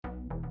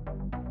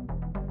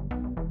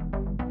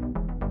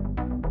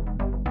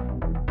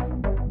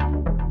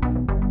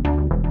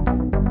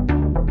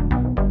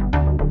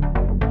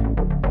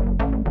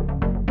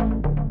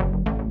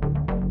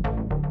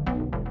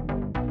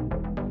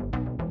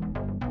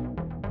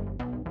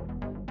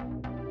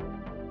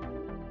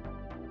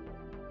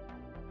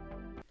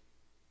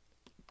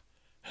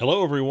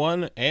Hello,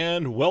 everyone,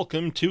 and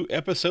welcome to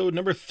episode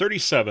number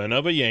 37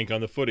 of A Yank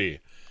on the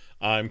Footy.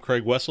 I'm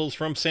Craig Wessels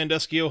from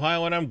Sandusky,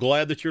 Ohio, and I'm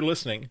glad that you're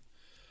listening.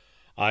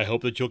 I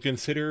hope that you'll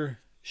consider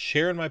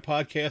sharing my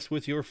podcast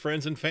with your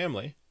friends and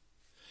family.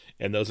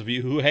 And those of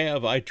you who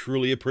have, I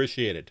truly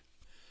appreciate it.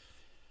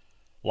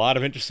 A lot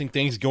of interesting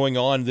things going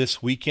on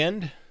this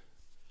weekend.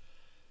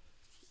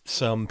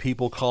 Some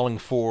people calling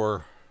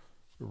for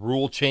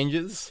rule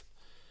changes.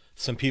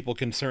 Some people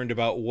concerned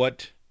about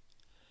what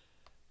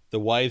the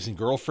wives and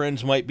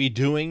girlfriends might be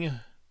doing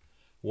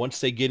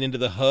once they get into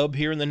the hub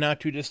here in the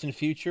not-too-distant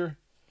future.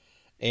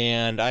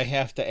 And I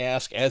have to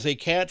ask, as a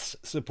Cats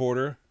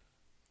supporter,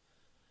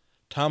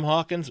 Tom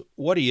Hawkins,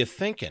 what are you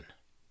thinking?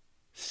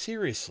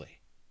 Seriously.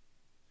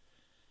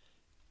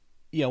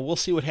 You know, we'll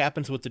see what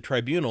happens with the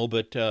tribunal,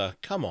 but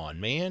come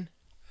on, man.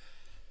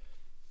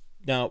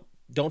 Now,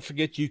 don't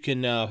forget you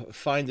can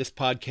find this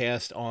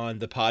podcast on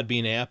the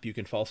Podbean app. You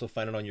can also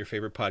find it on your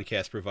favorite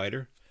podcast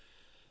provider.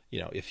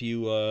 You know, if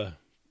you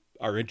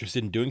are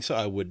interested in doing so,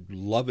 I would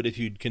love it if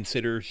you'd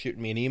consider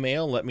shooting me an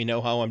email. Let me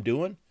know how I'm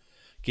doing.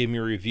 Give me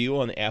a review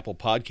on the Apple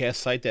Podcast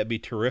site. That'd be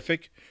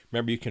terrific.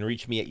 Remember, you can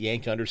reach me at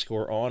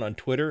yank_on on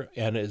Twitter,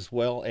 and as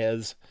well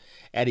as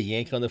at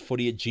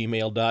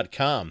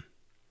ayankonthefooty@gmail.com.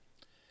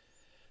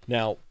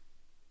 Now,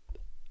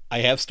 I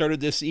have started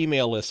this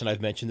email list, and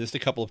I've mentioned this a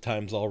couple of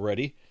times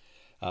already,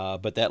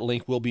 but that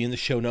link will be in the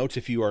show notes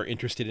if you are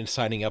interested in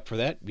signing up for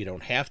that. You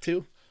don't have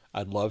to.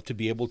 I'd love to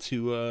be able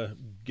to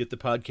get the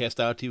podcast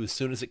out to you as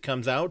soon as it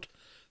comes out.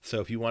 So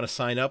if you want to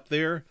sign up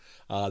there,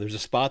 there's a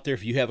spot there.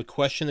 If you have a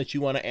question that you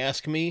want to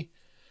ask me,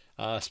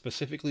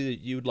 specifically that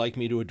you'd like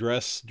me to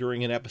address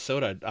during an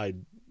episode,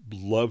 I'd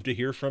love to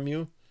hear from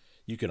you.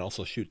 You can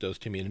also shoot those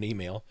to me in an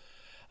email.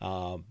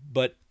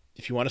 But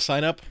if you want to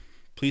sign up,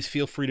 please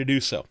feel free to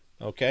do so.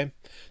 Okay?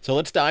 So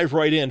let's dive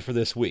right in for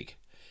this week.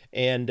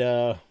 And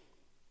the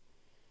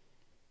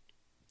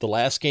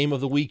last game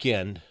of the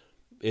weekend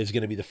is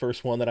going to be the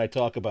first one that I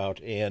talk about.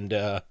 And,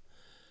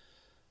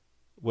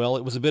 well,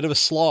 it was a bit of a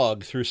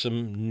slog through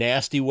some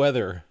nasty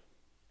weather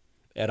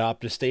at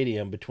Optus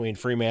Stadium between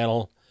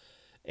Fremantle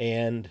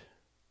and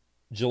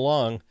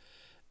Geelong.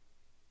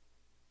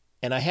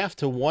 And I have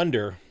to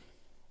wonder,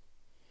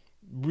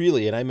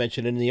 really, and I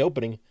mentioned it in the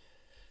opening,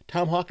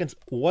 Tom Hawkins,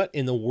 what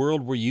in the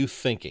world were you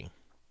thinking?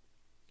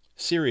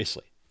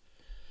 Seriously.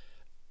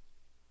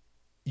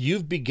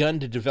 You've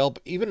begun to develop,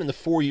 even in the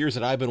 4 years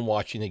that I've been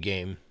watching the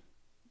game,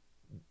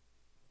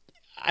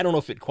 I don't know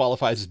if it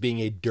qualifies as being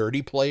a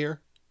dirty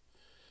player,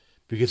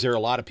 because there are a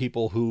lot of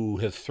people who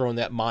have thrown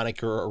that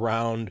moniker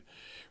around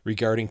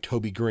regarding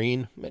Toby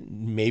Green.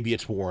 Maybe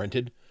it's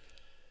warranted.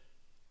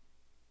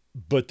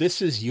 But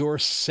this is your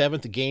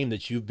 7th game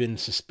that you've been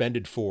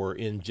suspended for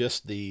in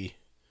just the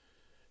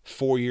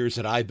 4 years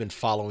that I've been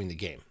following the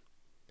game.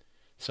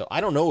 So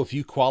I don't know if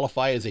you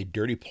qualify as a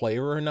dirty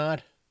player or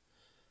not,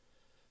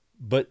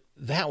 but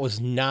that was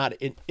not,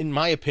 in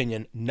my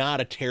opinion, not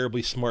a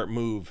terribly smart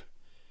move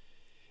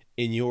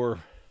in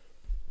your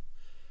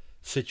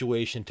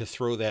situation to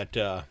throw that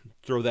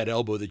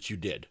elbow that you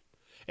did.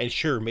 And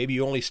sure, maybe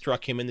you only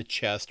struck him in the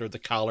chest or the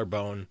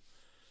collarbone,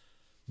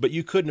 but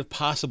you couldn't have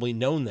possibly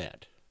known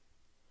that.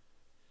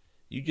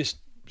 You just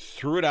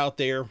threw it out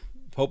there,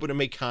 hoping to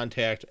make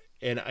contact,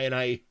 and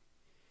I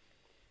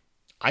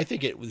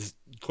think it was,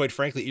 quite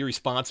frankly,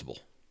 irresponsible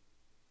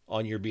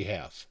on your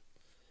behalf.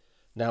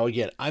 Now,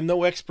 again, I'm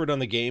no expert on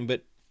the game,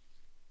 but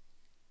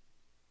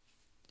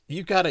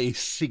you've got a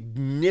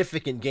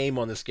significant game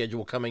on the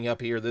schedule coming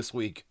up here this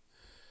week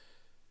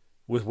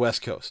with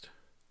West Coast.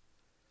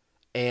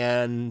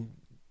 And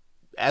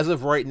as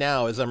of right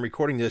now, as I'm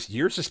recording this,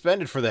 you're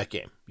suspended for that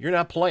game. You're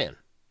not playing.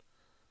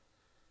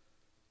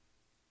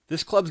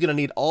 This club's going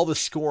to need all the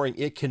scoring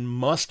it can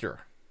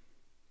muster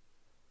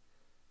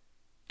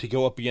to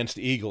go up against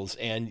the Eagles,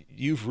 and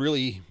you've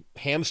really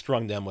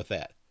hamstrung them with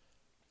that.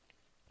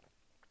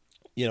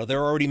 You know,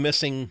 they're already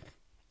missing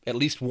at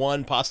least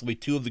one, possibly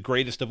two of the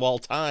greatest of all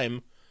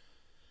time,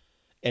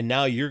 and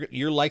now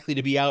you're likely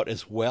to be out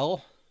as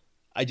well.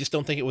 I just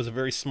don't think it was a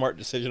very smart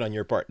decision on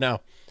your part.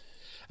 Now,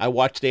 I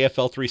watched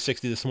AFL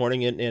 360 this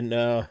morning,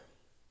 and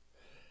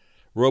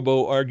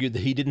Robo argued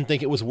that he didn't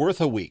think it was worth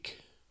a week.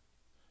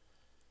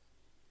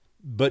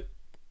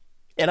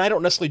 And I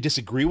don't necessarily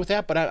disagree with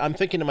that, but I'm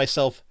thinking to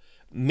myself,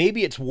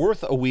 maybe it's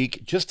worth a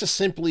week just to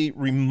simply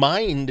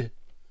remind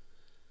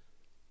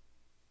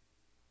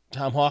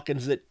Tom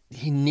Hawkins that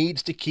he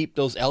needs to keep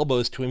those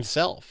elbows to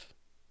himself.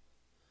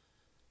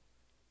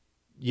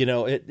 You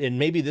know, and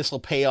maybe this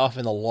will pay off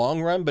in the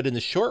long run, but in the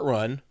short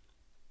run,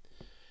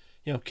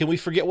 you know, can we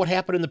forget what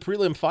happened in the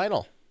prelim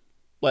final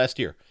last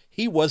year?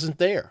 He wasn't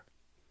there.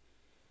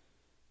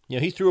 You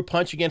know, he threw a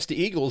punch against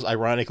the Eagles,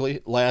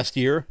 ironically, last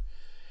year,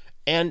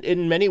 and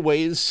in many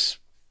ways,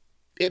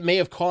 it may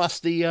have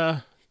cost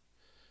the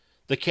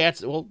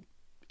Cats, well,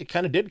 it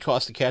kind of did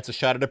cost the Cats a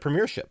shot at a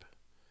premiership,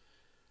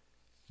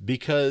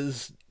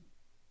 because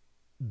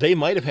they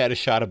might have had a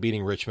shot of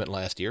beating Richmond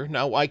last year.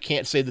 Now, I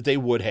can't say that they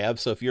would have,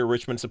 so if you're a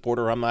Richmond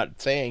supporter, I'm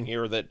not saying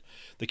here that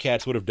the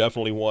Cats would have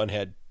definitely won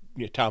had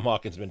Tom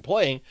Hawkins been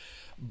playing,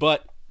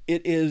 But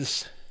it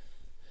is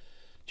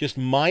just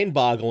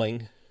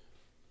mind-boggling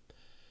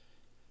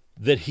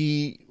that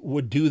he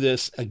would do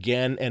this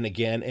again and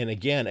again and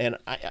again. And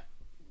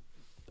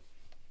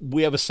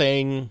we have a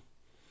saying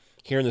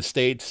here in the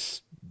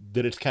States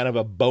that it's kind of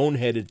a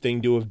boneheaded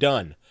thing to have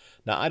done.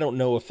 Now, I don't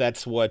know if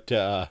that's what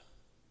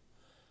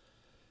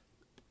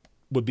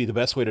would be the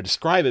best way to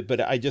describe it, but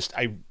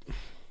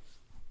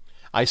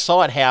I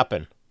saw it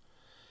happen,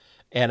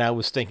 and I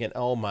was thinking,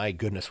 oh my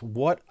goodness,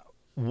 what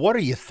are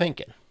you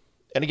thinking?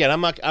 And again,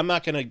 I'm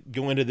not going to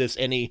go into this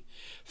any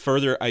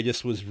further. I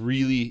just was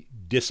really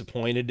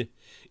disappointed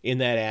in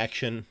that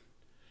action.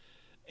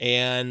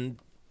 And,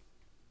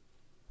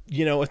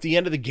 at the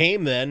end of the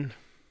game then,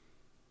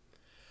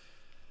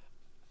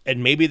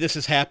 and maybe this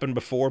has happened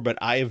before, but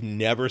I have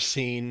never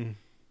seen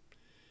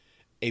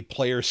a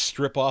player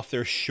strip off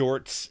their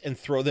shorts and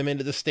throw them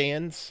into the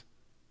stands.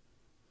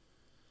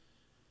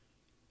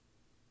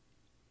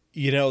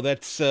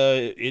 That's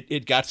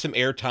it got some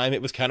airtime.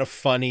 It was kind of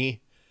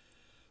funny.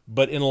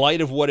 But in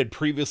light of what had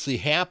previously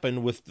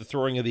happened with the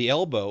throwing of the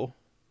elbow,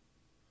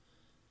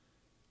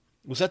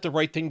 was that the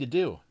right thing to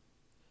do?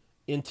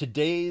 In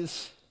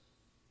today's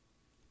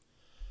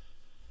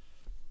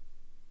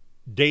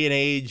day and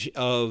age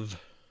of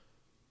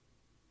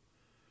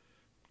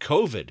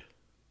COVID,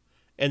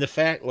 and the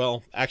fact,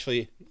 well,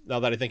 actually, now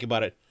that I think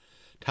about it,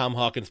 Tom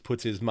Hawkins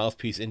puts his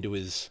mouthpiece into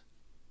his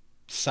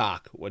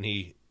sock when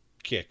he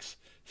kicks,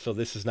 so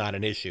this is not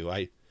an issue.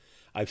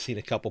 I've seen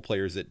a couple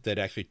players that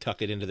actually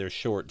tuck it into their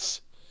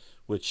shorts,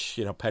 which,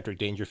 Patrick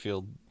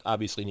Dangerfield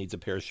obviously needs a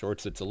pair of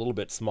shorts that's a little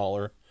bit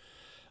smaller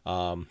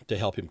to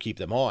help him keep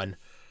them on.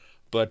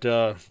 But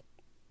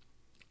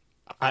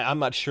I'm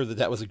not sure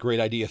that was a great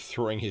idea,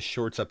 throwing his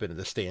shorts up into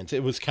the stands.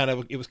 It was kind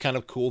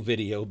of cool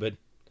video, but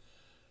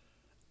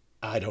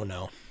I don't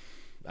know.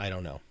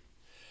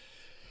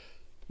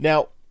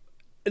 Now,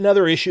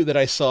 another issue that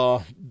I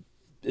saw,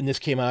 and this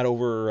came out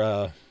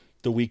over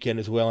the weekend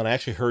as well, and I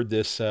actually heard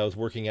this. I was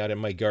working out in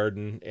my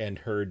garden and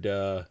heard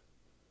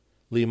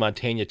Lee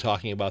Montagna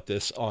talking about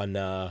this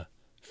on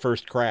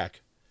First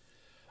Crack,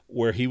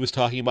 where he was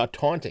talking about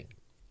taunting,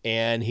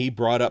 and he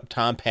brought up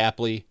Tom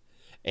Papley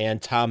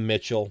and Tom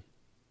Mitchell,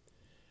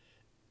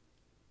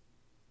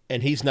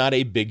 and he's not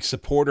a big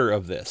supporter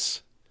of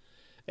this.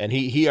 And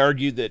he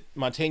argued that,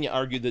 Montaigne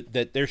argued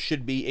that there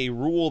should be a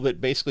rule that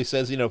basically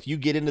says, if you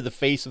get into the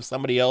face of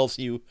somebody else,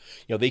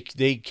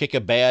 they kick a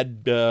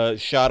bad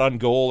shot on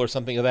goal or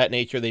something of that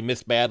nature, they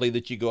miss badly,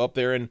 that you go up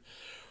there and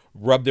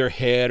rub their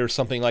head or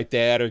something like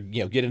that, or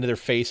get into their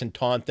face and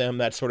taunt them,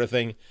 that sort of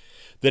thing,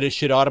 that it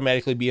should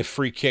automatically be a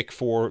free kick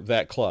for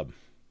that club.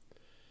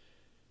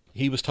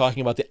 He was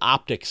talking about the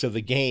optics of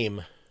the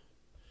game,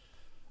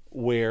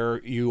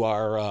 where you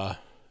are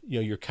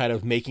you're kind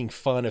of making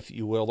fun, if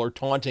you will, or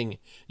taunting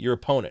your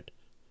opponent.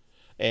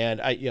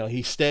 And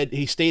he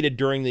stated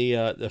during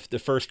the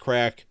first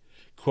crack,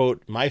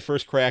 quote, "My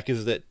first crack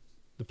is that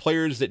the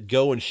players that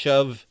go and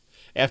shove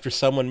after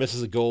someone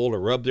misses a goal or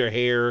rub their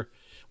hair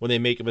when they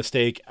make a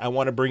mistake, I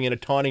want to bring in a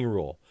taunting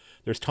rule.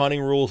 There's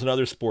taunting rules in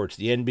other sports.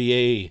 The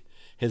NBA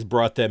has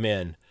brought them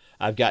in.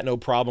 I've got no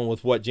problem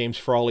with what James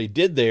Frawley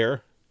did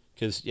there,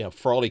 because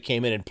Frawley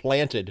came in and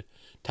planted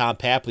Tom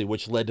Papley,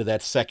 which led to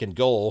that second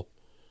goal,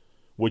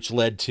 which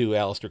led to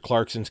Alistair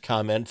Clarkson's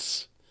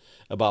comments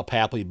about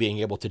Papley being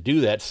able to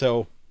do that.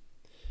 So,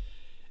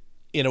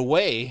 in a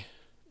way,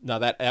 now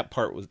that last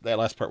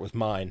part was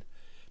mine,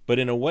 but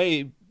in a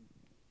way,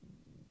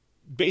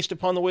 based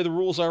upon the way the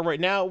rules are right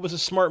now, it was a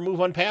smart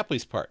move on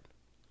Papley's part.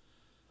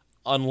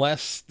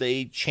 Unless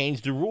they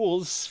change the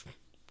rules,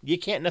 you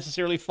can't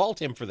necessarily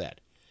fault him for that.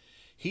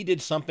 He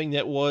did something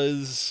that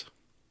was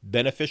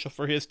beneficial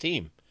for his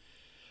team.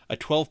 A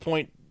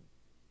 12-point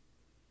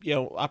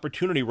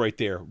opportunity right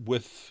there,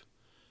 with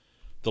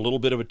the little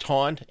bit of a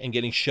taunt and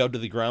getting shoved to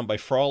the ground by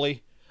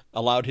Frawley,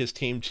 allowed his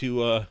team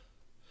to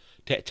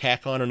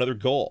tack on another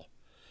goal.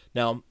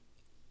 Now,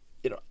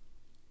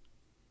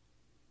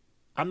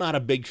 I'm not a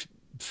big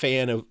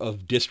fan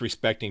of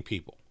disrespecting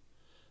people.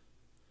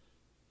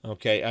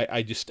 Okay,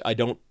 I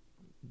don't.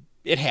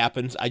 It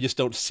happens. I just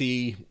don't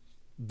see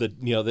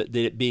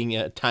it being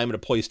a time and a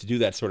place to do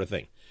that sort of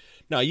thing.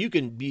 Now, you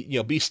can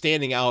be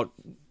standing out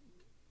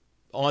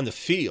on the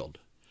field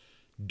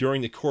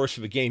during the course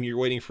of a game. You're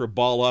waiting for a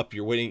ball up.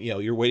 You're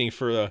waiting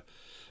for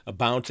a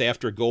bounce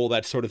after a goal,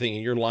 that sort of thing,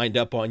 and you're lined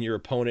up on your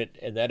opponent,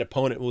 and that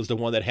opponent was the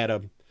one that had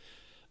a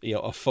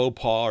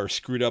faux pas or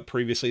screwed up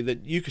previously.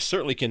 That you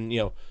certainly can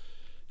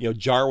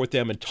jar with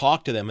them and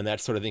talk to them and that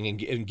sort of thing,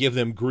 and give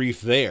them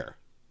grief there.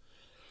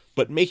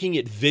 But making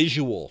it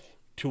visual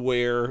to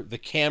where the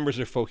cameras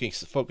are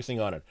focusing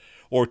on it,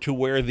 or to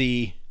where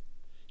the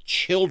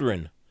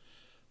children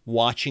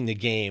watching the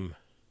game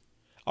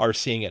are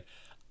seeing it,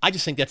 I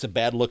just think that's a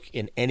bad look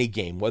in any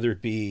game, whether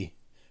it be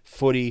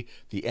footy,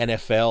 the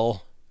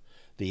NFL,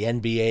 the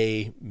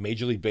NBA,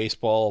 Major League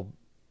Baseball,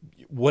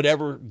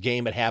 whatever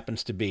game it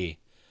happens to be.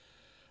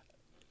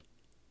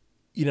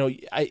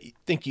 I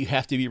think you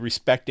have to be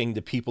respecting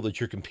the people that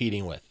you're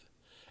competing with.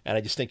 And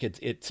I just think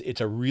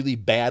it's a really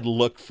bad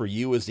look for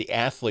you as the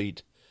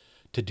athlete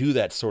to do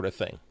that sort of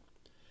thing.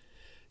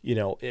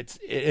 And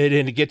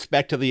it gets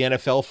back to the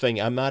NFL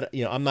thing. I'm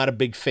not a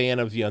big fan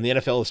of, and the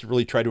NFL has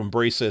really tried to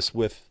embrace this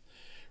with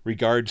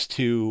regards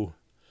to,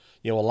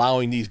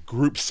 allowing these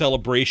group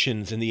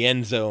celebrations in the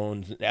end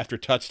zones after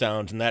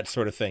touchdowns and that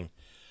sort of thing.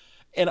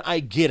 And I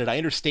get it. I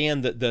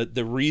understand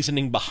the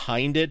reasoning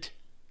behind it.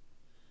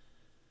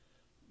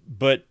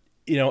 But,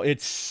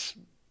 it's,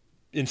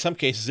 in some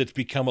cases, it's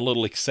become a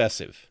little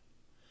excessive.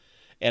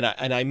 And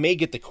I may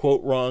get the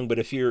quote wrong, but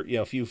if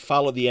you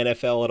follow the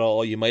NFL at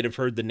all, you might have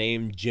heard the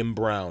name Jim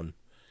Brown.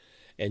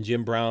 And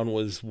Jim Brown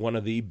was one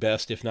of the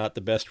best, if not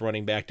the best,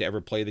 running back to ever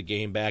play the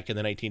game back in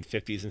the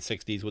 1950s and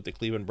 60s with the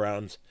Cleveland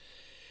Browns.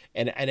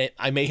 And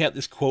I may have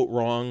this quote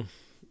wrong,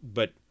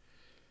 but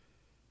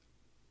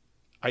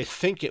I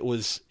think it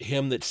was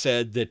him that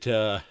said that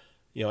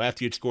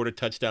after you'd scored a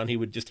touchdown, he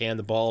would just hand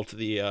the ball to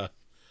the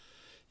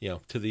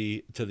to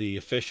the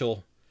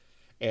official.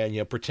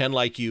 And pretend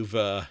like you've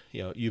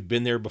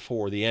been there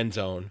before, the end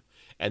zone,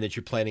 and that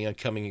you're planning on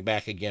coming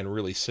back again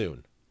really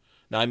soon.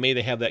 Now I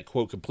may have that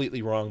quote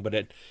completely wrong,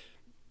 but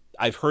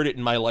I've heard it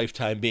in my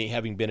lifetime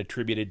having been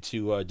attributed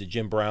to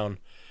Jim Brown,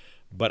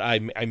 but I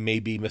may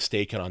be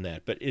mistaken on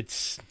that. But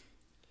it's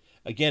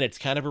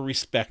kind of a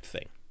respect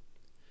thing.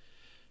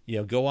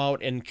 Go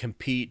out and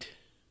compete,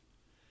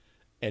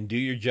 and do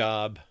your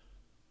job,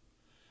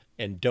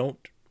 and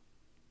don't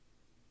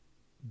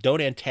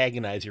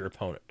antagonize your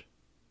opponent.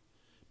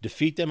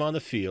 Defeat them on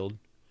the field,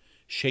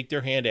 shake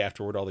their hand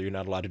afterward, although you're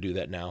not allowed to do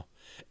that now,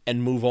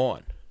 and move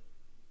on.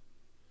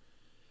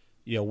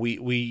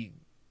 We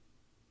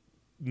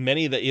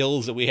many of the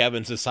ills that we have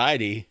in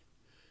society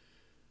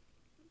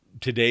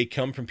today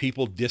come from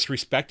people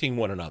disrespecting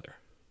one another.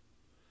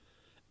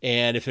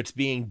 And if it's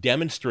being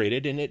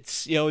demonstrated, and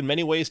it's, in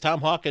many ways,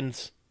 Tom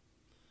Hawkins,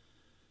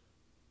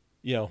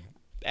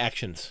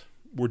 actions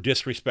were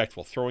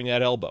disrespectful, throwing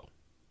that elbow.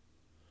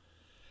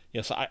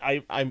 So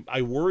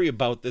I worry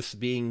about this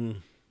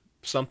being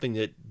something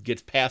that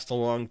gets passed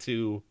along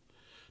to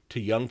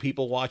young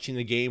people watching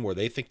the game, where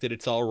they think that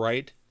it's all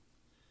right,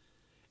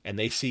 and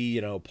they see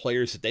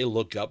players that they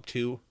look up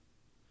to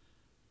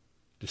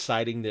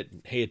deciding that,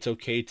 hey, it's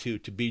okay to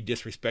be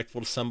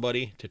disrespectful to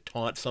somebody, to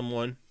taunt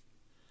someone,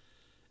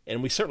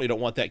 and we certainly don't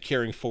want that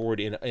carrying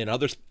forward in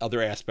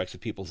other aspects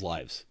of people's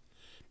lives,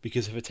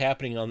 because if it's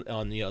happening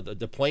on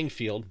the playing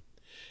field,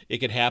 it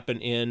could happen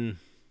in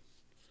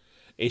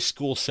a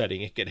school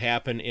setting. It could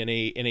happen in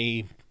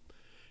a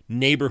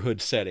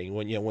neighborhood setting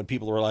when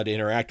people are allowed to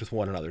interact with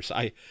one another.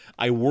 So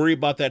I worry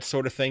about that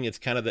sort of thing. It's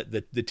kind of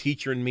the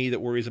teacher in me that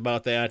worries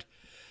about that.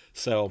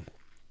 So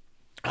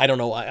I don't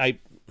know. I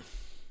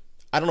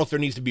don't know if there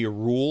needs to be a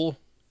rule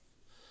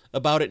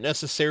about it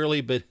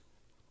necessarily, but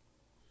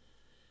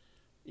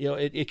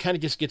it kind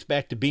of just gets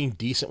back to being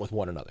decent with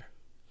one another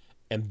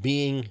and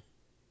being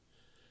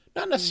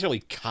not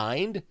necessarily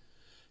kind,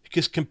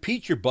 because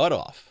compete your butt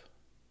off.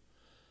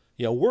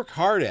 Work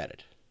hard at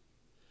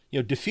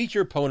it. Defeat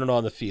your opponent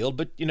on the field,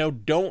 but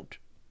don't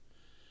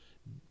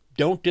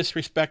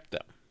disrespect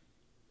them.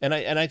 And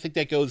I think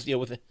that goes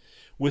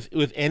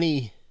with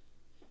any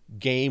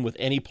game, with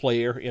any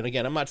player. And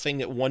again, I'm not saying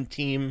that one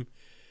team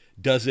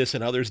does this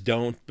and others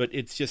don't, but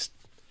it's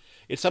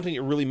something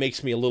that really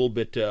makes me a little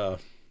bit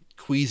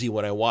queasy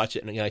when I watch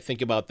it. And I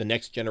think about the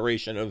next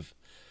generation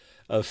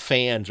of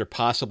fans, or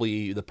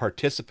possibly the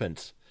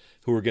participants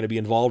who are going to be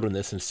involved in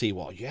this, and see,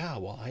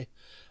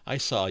 I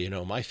saw,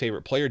 my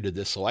favorite player did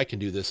this, so I can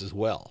do this as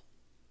well.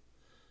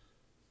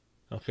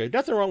 Okay,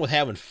 nothing wrong with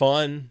having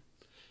fun,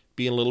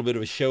 being a little bit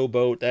of a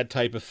showboat, that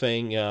type of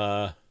thing.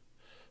 What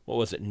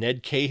was it?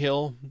 Ned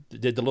Cahill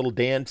did the little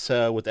dance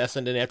with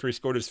Essendon after he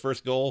scored his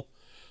first goal.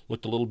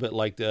 Looked a little bit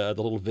like the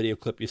little video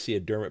clip you see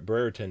of Dermot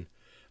Brereton.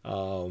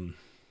 But,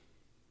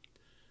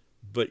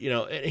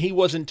 he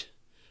wasn't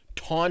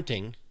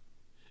taunting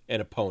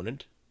an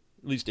opponent.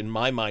 At least in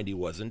my mind, he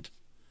wasn't.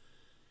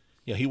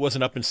 He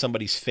wasn't up in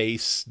somebody's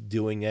face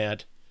doing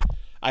that.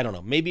 I don't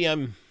know. Maybe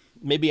I'm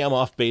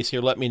off base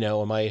here. Let me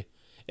know. Am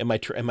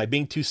I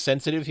being too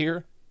sensitive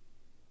here?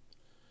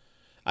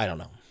 I don't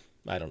know.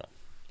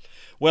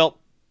 Well,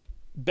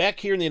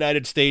 back here in the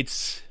United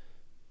States,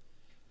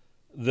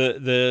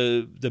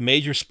 the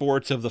major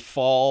sports of the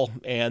fall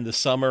and the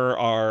summer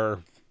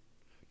are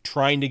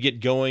trying to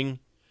get going.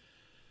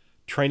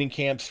 Training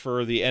camps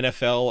for the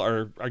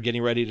NFL are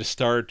getting ready to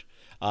start.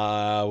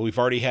 We've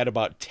already had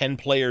about 10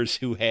 players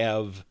who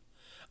have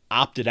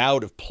opted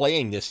out of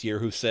playing this year,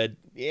 who said,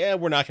 yeah,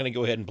 we're not going to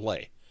go ahead and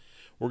play.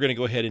 We're going to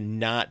go ahead and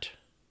not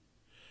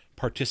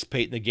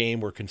participate in the game.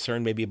 We're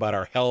concerned maybe about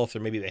our health, or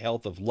maybe the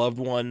health of loved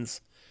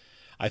ones.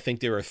 I think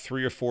there are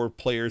 3 or 4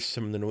 players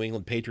from the New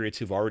England Patriots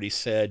who've already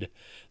said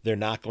they're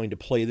not going to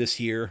play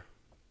this year.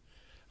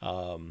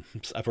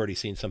 I've already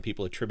seen some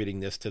people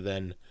attributing this to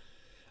then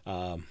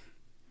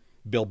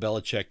Bill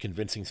Belichick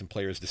convincing some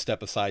players to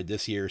step aside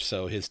this year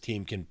so his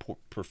team can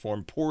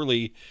perform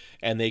poorly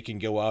and they can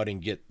go out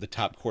and get the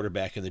top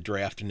quarterback in the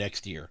draft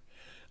next year.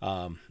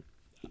 I'm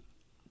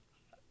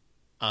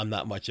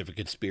not much of a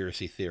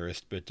conspiracy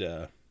theorist, but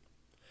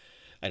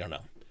I don't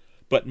know.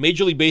 But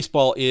Major League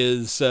Baseball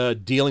is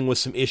dealing with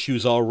some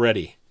issues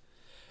already.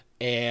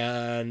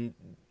 And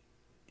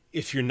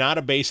if you're not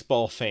a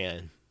baseball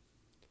fan,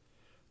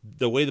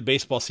 the way the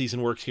baseball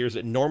season works here is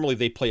that normally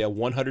they play a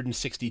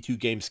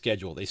 162-game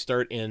schedule. They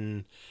start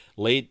in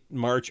late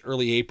March,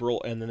 early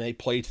April, and then they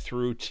play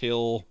through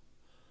till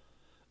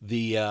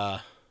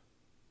the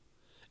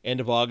end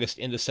of August,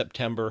 into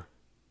September,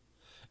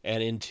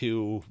 and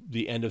into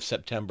the end of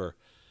September.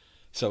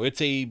 So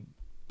it's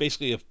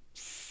basically a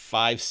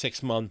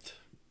 5-6 month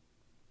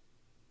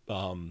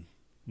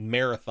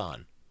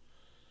marathon.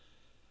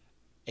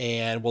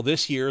 And well,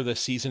 this year the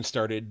season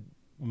started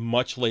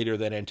much later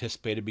than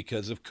anticipated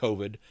because of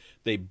COVID.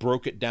 They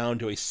broke it down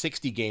to a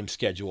 60-game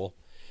schedule,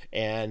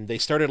 and they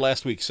started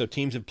last week. So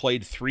teams have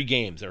played 3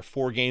 games. There are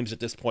 4 games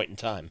at this point in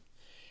time.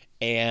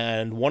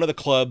 And one of the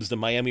clubs, the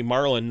Miami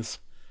Marlins,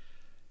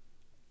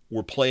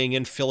 were playing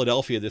in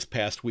Philadelphia this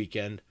past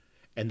weekend,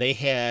 and they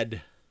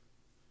had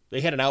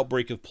an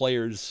outbreak of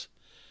players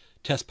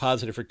test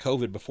positive for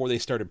COVID before they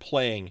started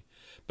playing.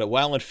 But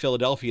while in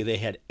Philadelphia, they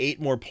had 8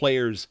 more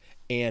players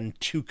and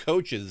 2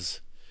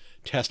 coaches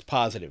test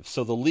positive.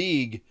 So the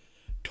league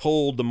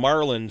told the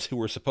Marlins, who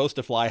were supposed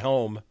to fly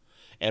home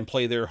and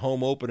play their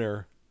home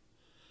opener,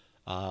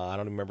 I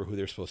don't remember who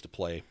they're supposed to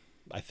play.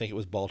 I think it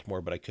was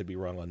Baltimore, but I could be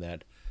wrong on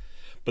that.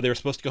 But they were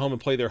supposed to go home and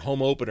play their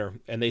home opener,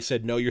 and they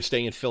said, no, you're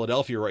staying in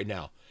Philadelphia right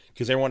now,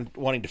 because they were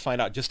wanting to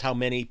find out just how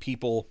many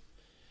people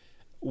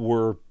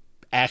were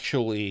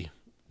actually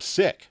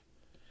sick.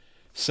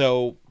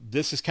 So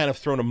this has kind of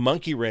thrown a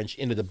monkey wrench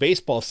into the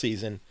baseball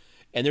season,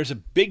 and there's a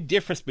big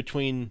difference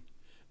between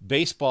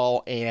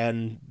baseball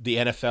and the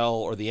NFL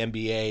or the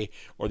NBA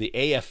or the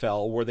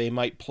AFL, where they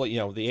might play,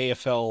 the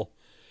AFL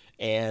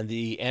and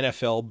the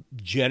NFL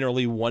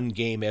generally 1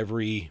 game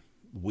every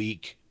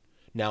week.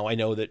 Now I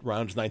know that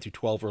rounds 9 through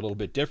 12 are a little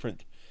bit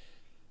different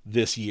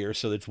this year,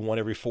 so it's 1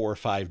 every 4 or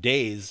 5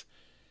 days.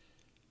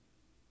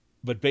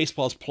 But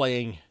baseball's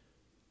playing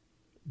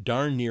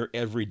darn near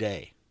every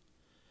day.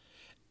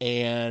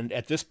 And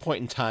at this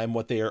point in time,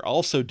 what they are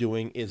also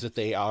doing is that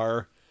they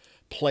are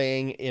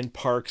playing in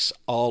parks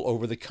all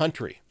over the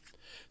country.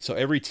 So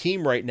every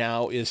team right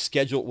now is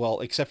scheduled, well,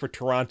 except for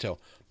Toronto,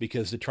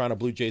 because the Toronto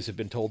Blue Jays have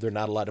been told they're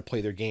not allowed to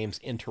play their games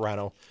in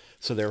Toronto.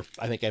 So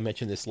I think I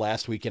mentioned this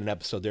last week in an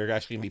episode, they're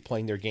actually going to be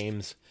playing their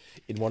games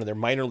in one of their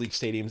minor league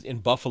stadiums in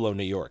Buffalo,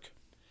 New York.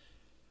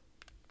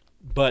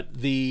 But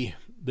the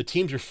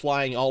teams are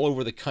flying all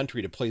over the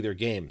country to play their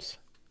games.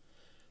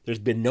 There's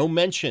been no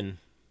mention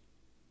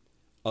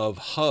of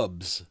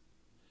hubs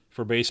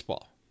for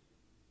baseball.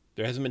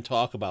 There hasn't been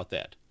talk about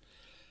that.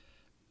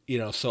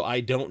 So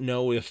I don't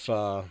know if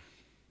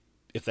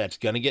that's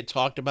going to get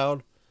talked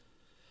about.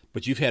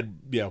 But you've had,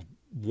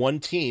 one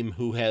team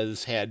who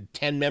has had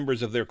 10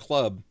 members of their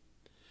club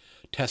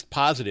test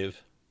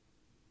positive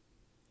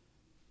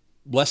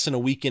less than a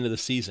week into the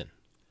season.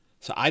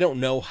 So I don't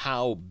know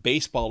how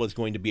baseball is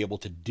going to be able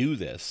to do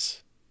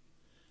this,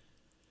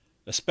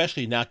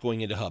 especially not going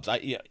into hubs.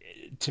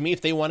 To me,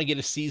 if they want to get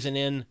a season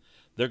in,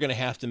 they're going to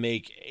have to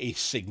make a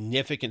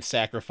significant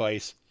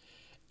sacrifice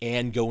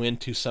and go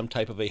into some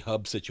type of a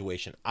hub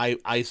situation,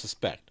 I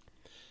suspect.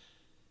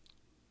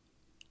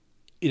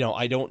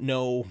 I don't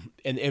know.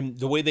 And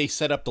the way they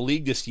set up the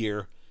league this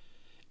year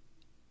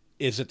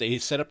is that they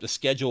set up the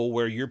schedule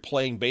where you're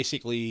playing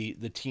basically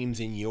the teams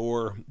in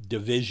your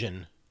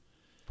division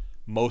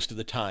most of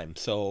the time.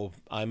 So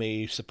I'm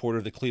a supporter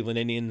of the Cleveland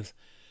Indians.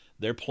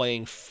 They're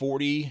playing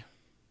 40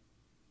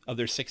 of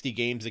their 60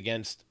 games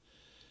against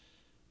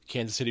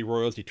Kansas City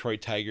Royals,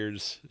 Detroit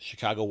Tigers,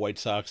 Chicago White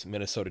Sox,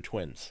 Minnesota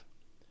Twins.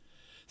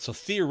 So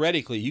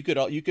theoretically, you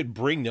could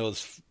bring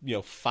those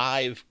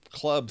 5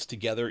 clubs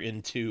together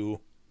into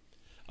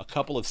a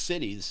couple of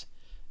cities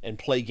and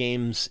play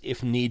games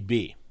if need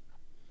be.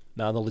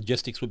 Now the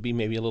logistics would be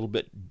maybe a little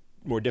bit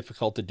more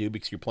difficult to do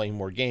because you're playing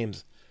more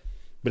games.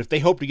 But if they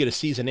hope to get a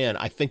season in,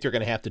 I think they're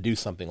going to have to do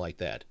something like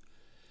that.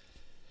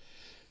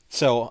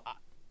 So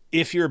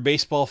if you're a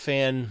baseball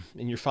fan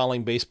and you're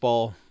following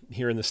baseball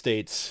here in the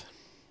States,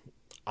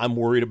 I'm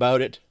worried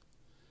about it.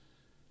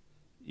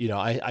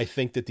 I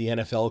think that the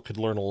NFL could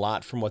learn a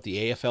lot from what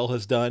the AFL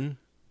has done,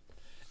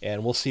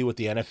 and we'll see what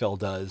the NFL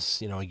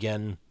does.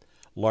 Again,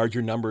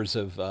 larger numbers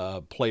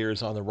of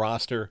players on the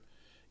roster.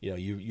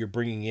 You're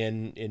bringing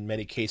in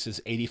many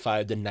cases,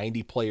 85 to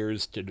 90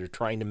 players that are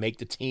trying to make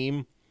the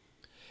team,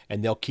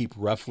 and they'll keep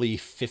roughly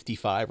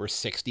 55 or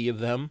 60 of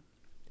them.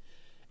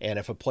 And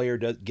if a player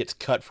gets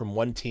cut from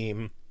one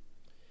team,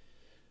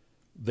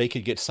 they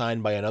could get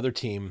signed by another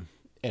team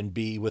and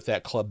be with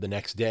that club the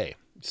next day.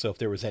 So if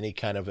there was any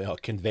kind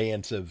of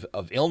conveyance of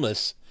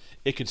illness,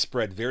 it could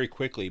spread very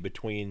quickly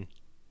between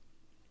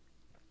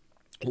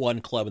one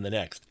club and the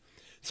next.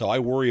 So I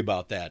worry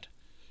about that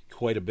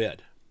quite a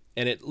bit.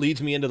 And it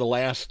leads me into the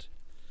last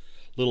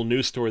little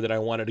news story that I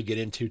wanted to get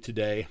into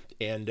today.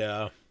 And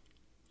the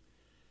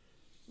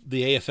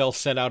AFL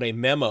sent out a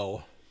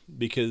memo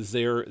because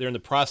they're in the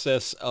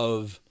process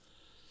of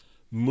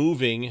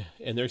moving,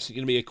 and there's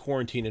going to be a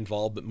quarantine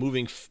involved, but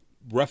moving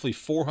roughly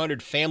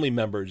 400 family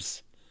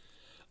members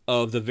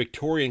of the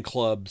Victorian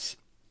clubs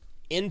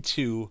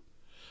into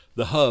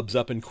the hubs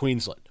up in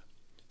Queensland.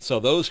 So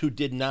those who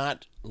did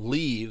not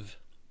leave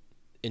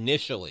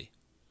initially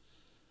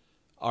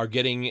are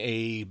getting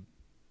a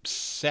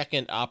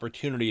second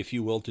opportunity, if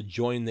you will, to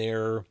join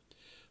their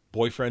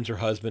boyfriends or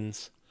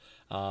husbands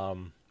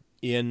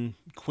in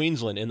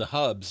Queensland in the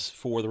hubs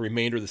for the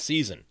remainder of the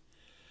season.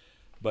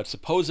 But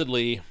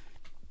supposedly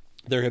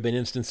there have been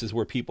instances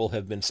where people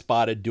have been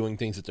spotted doing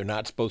things that they're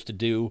not supposed to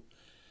do.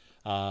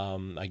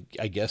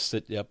 I guess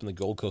that up in the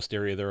Gold Coast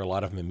area there are a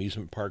lot of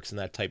amusement parks and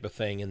that type of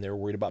thing, and they're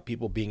worried about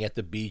people being at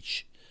the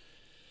beach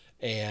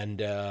and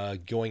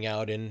going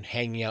out and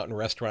hanging out in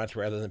restaurants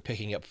rather than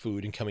picking up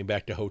food and coming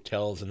back to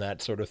hotels and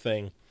that sort of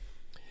thing.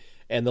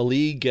 And the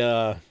league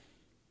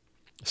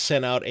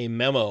sent out a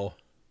memo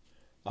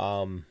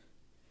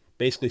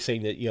basically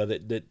saying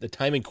that, that the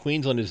time in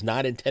Queensland is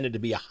not intended to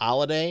be a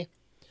holiday,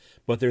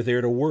 but they're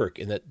there to work,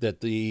 and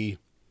that the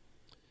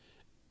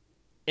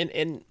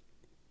and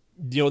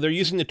they're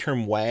using the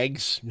term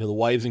wags, the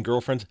wives and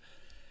girlfriends.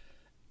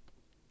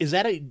 Is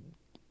that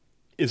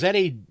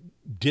a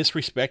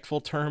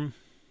disrespectful term?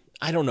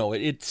 I don't know.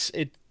 I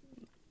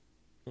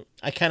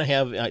kind of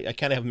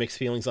have mixed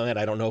feelings on that.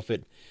 I don't know if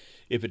it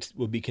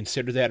would be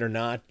considered that or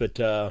not.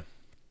 But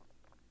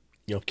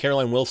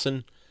Caroline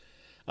Wilson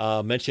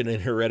mentioned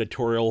in her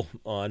editorial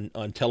on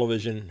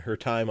television, her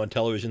time on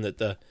television,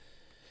 that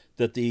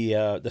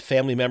the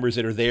family members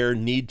that are there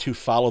need to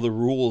follow the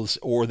rules,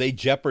 or they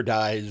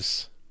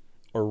jeopardize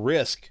or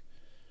risk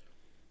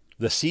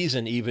the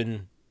season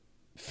even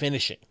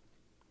finishing.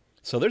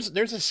 So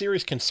there's a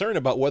serious concern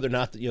about whether or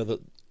not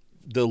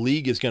the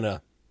league is going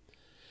to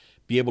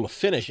be able to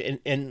finish.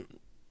 And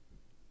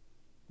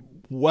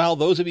while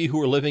those of you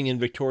who are living in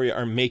Victoria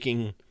are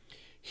making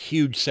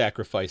huge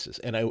sacrifices,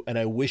 and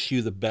I wish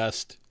you the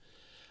best.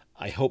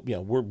 I hope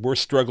we're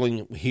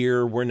struggling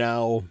here. We're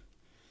now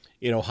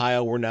in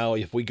Ohio. We're now,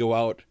 if we go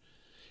out,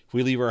 if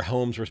we leave our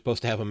homes, we're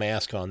supposed to have a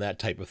mask on, that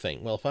type of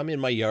thing. Well, if I'm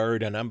in my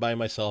yard and I'm by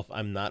myself,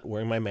 I'm not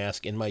wearing my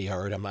mask in my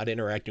yard. I'm not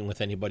interacting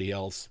with anybody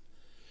else.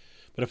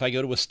 But if I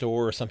go to a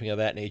store or something of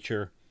that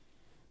nature,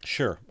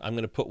 sure, I'm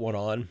going to put one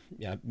on.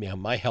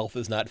 My health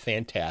is not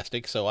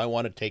fantastic, so I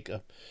want to take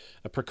a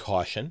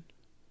precaution.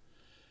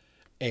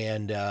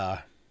 And,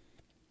 I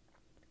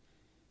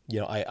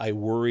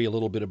worry a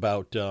little bit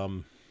about,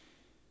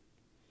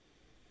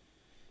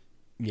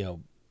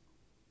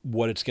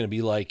 what it's going to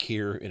be like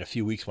here in a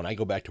few weeks when I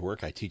go back to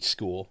work. I teach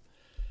school.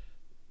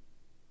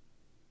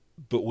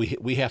 But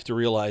we have to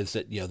realize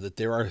that, that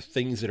there are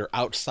things that are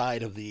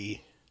outside of the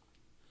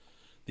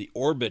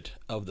orbit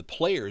of the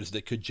players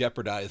that could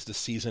jeopardize the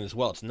season as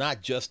well. It's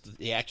not just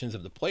the actions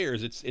of the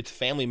players, it's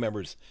family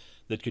members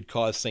that could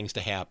cause things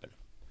to happen.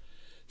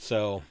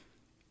 So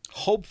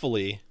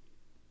hopefully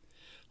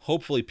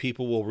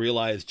people will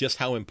realize just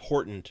how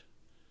important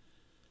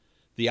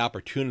the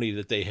opportunity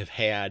that they have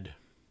had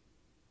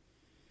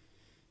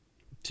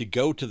to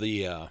go to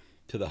the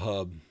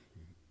hub,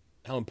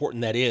 how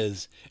important that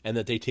is, and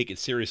that they take it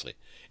seriously.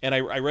 And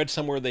I read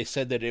somewhere they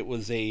said that it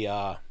was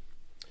a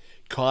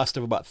cost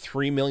of about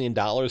 $3 million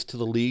to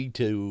the league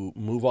to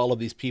move all of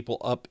these people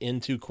up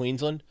into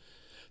Queensland.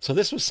 So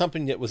this was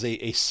something that was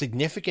a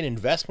significant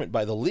investment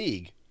by the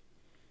league,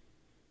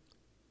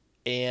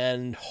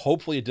 and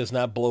hopefully it does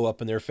not blow up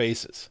in their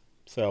faces.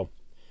 So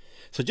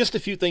just a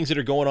few things that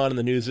are going on in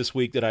the news this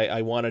week that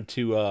I wanted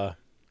to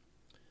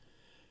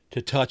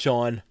touch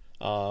on.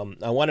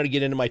 I wanted to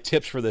get into my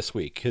tips for this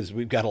week because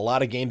we've got a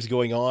lot of games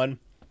going on.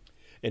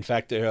 In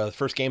fact, the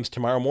first game's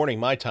tomorrow morning,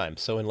 my time,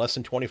 so in less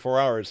than 24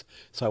 hours.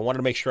 So I wanted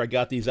to make sure I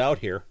got these out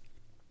here.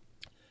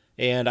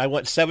 And I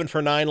went 7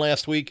 for 9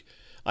 last week.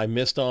 I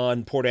missed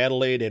on Port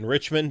Adelaide and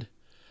Richmond.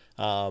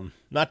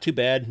 Not too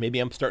bad. Maybe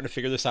I'm starting to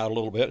figure this out a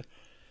little bit.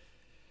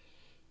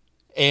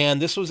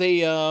 And this was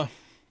a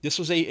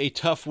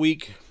tough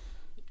week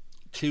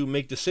to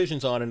make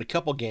decisions on in a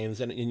couple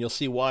games, and you'll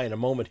see why in a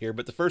moment here.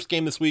 But the first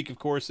game this week, of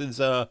course, is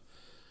the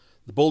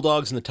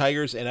Bulldogs and the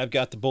Tigers, and I've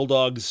got the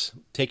Bulldogs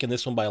taking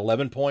this one by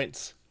 11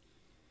 points.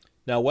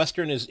 Now,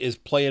 Western is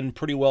playing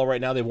pretty well right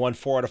now. They've won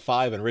 4 out of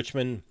 5, and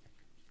Richmond,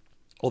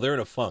 they're in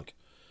a funk.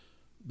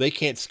 They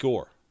can't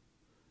score.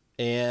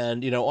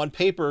 And, on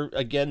paper,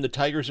 again, the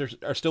Tigers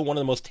are still one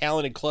of the most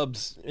talented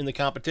clubs in the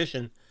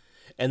competition,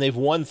 and they've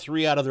won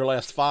 3 out of their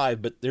last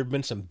 5, but there have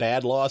been some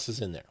bad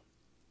losses in there.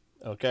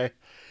 Okay?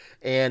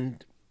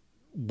 And,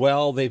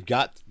 they've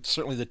got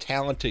certainly the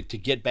talent to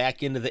get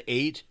back into the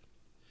 8,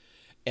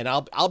 and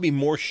I'll be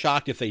more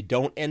shocked if they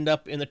don't end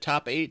up in the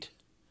top 8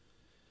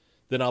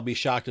 than I'll be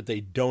shocked if they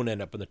don't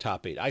end up in the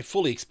top 8. I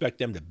fully expect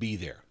them to be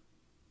there.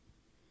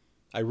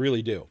 I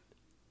really do.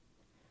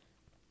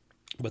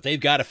 But they've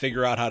got to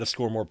figure out how to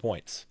score more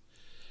points.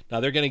 Now,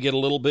 they're going to get a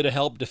little bit of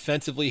help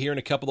defensively here in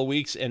a couple of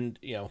weeks, and,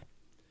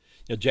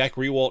 Jack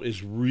Rewalt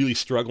is really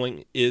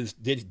struggling.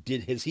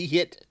 Has he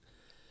hit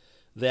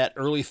that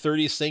early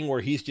 30s thing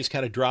where he's just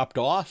kind of dropped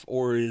off,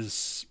 or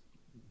is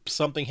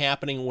something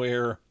happening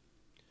where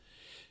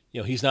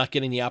he's not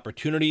getting the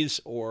opportunities,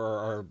 or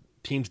are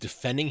teams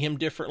defending him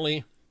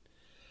differently?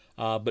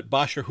 But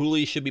Basher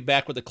Hooley should be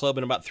back with the club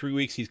in about 3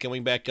 weeks. He's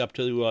coming back up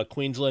to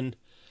Queensland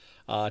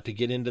to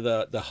get into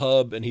the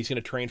hub, and he's going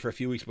to train for a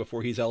few weeks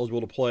before he's eligible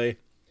to play.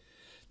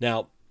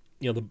 Now,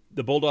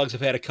 the Bulldogs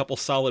have had a couple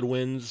solid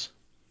wins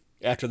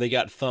after they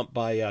got thumped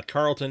by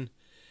Carlton,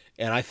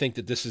 and I think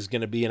that this is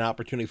going to be an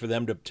opportunity for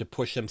them to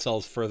push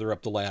themselves further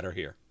up the ladder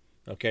here.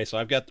 Okay, so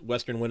I've got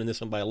Western winning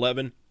this one by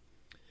 11.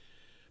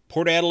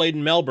 Port Adelaide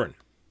and Melbourne,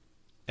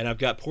 and I've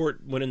got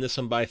Port winning this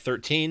one by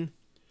 13.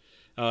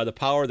 The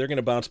Power, they're going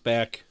to bounce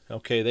back.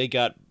 Okay, they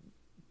got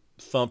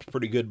thumped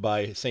pretty good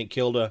by St.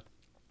 Kilda.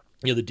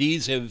 The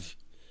D's have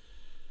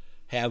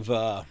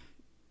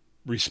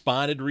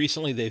responded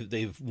recently.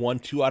 They've won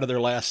 2 out of their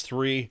last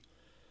 3,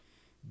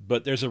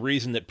 but there's a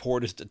reason that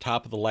Port is at the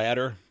top of the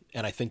ladder,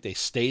 and I think they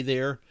stay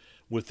there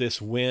with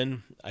this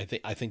win. I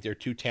think they're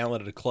too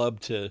talented a club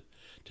to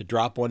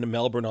drop one to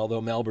Melbourne,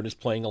 although Melbourne is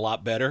playing a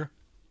lot better.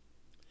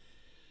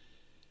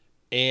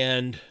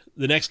 And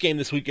the next game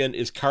this weekend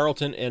is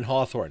Carlton and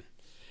Hawthorn.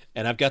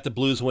 And I've got the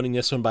Blues winning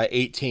this one by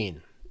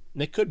 18.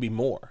 And it could be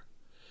more,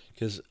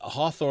 because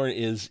Hawthorn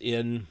is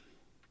in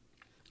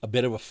a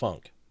bit of a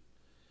funk.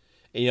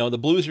 And, the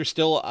Blues are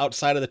still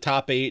outside of the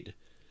top 8,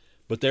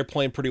 but they're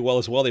playing pretty well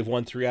as well. They've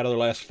won 3 out of their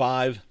last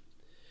 5.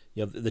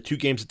 The 2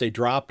 games that they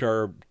dropped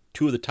are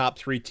 2 of the top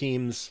 3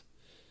 teams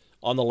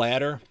on the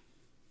ladder.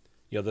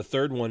 The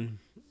third one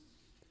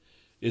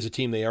is a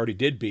team they already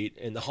did beat.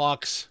 And the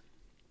Hawks,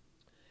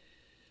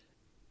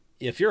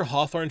 if you're a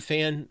Hawthorn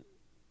fan,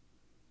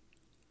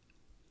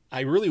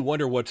 I really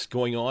wonder what's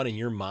going on in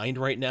your mind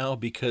right now,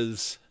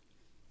 because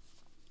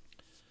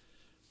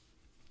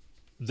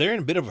they're in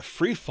a bit of a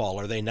free fall,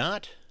 are they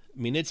not? I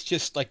mean, it's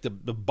just like the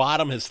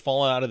bottom has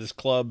fallen out of this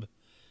club.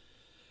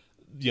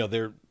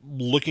 They're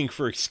looking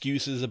for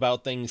excuses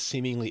about things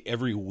seemingly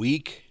every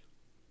week.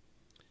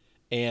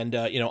 And,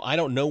 I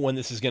don't know when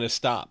this is going to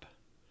stop.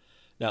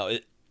 Now,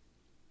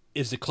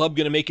 is the club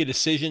going to make a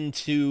decision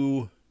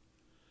to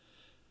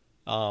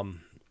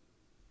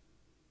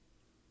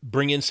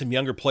bring in some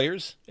younger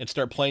players and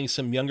start playing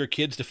some younger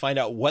kids to find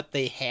out what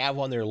they have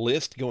on their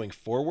list going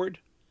forward?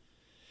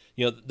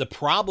 The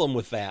problem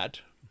with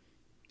that,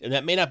 and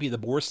that may not be the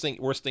worst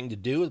thing to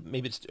do,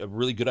 maybe it's a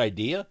really good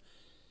idea,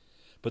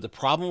 but the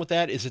problem with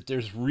that is that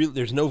there's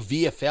no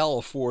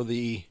VFL for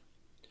the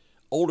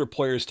older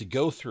players to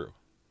go through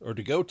or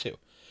to go to.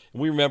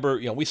 And we remember,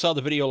 we saw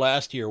the video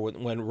last year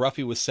when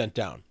Ruffy was sent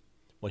down,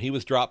 when he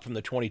was dropped from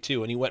the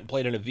 22, and he went and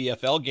played in a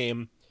VFL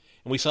game,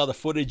 and we saw the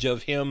footage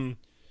of him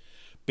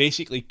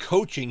basically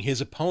coaching his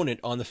opponent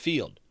on the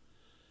field,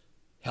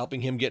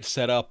 helping him get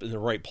set up in the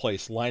right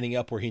place, lining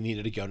up where he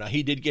needed to go. Now,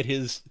 he did get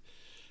his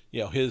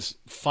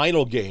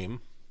final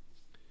game,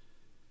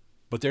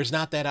 but there's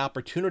not that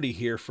opportunity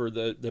here for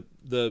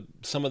the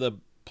some of the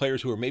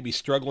players who are maybe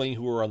struggling,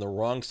 who are on the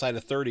wrong side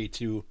of 30,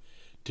 to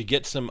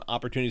get some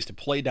opportunities to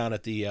play down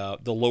at the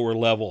lower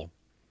level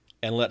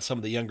and let some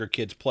of the younger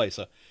kids play.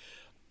 So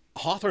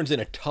Hawthorn's in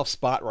a tough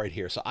spot right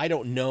here, so I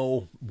don't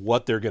know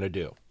what they're going to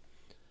do.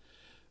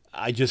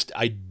 I just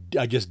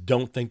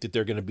don't think that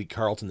they're going to beat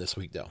Carlton this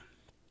week, though.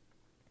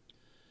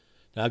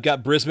 Now, I've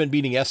got Brisbane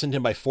beating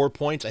Essendon by 4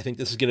 points. I think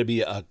this is going to be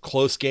a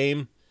close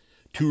game.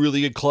 2 really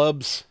good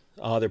clubs.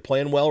 They're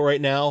playing well right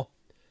now.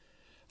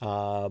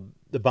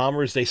 The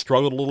Bombers, they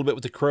struggled a little bit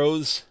with the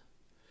Crows,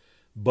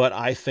 but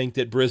I think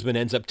that Brisbane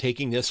ends up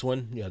taking this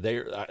one.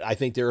 I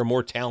think they're a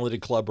more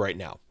talented club right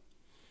now.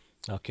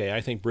 Okay,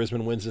 I think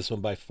Brisbane wins this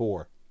one by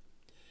 4.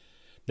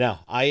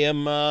 Now,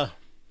 I'm going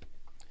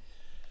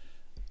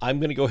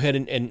to go ahead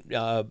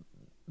and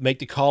make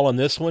the call on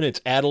this one.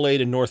 It's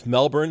Adelaide and North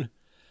Melbourne.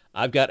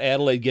 I've got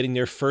Adelaide getting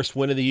their first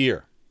win of the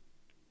year.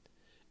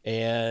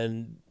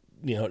 And,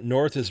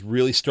 North is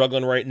really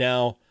struggling right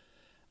now.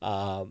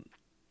 And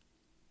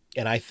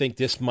I think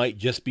this might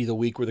just be the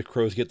week where the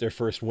Crows get their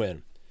first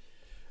win.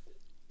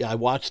 I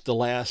watched the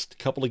last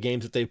couple of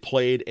games that they've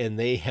played, and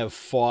they have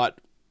fought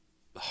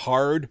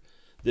hard.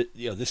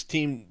 This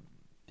team,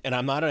 and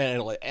I'm not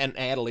an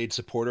Adelaide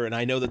supporter, and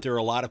I know that there are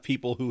a lot of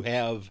people who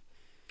have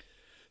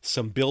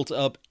some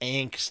built-up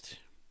angst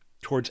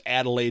towards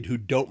Adelaide who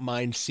don't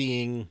mind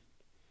seeing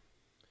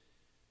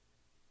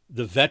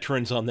the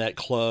veterans on that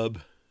club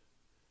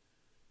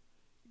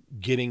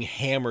getting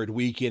hammered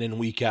week in and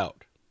week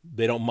out.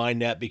 They don't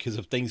mind that because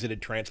of things that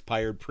had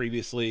transpired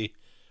previously.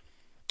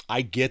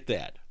 I get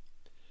that.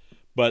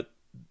 But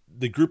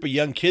the group of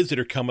young kids that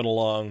are coming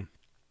along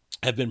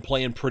have been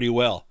playing pretty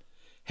well.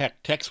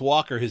 Heck, Tex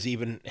Walker has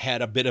even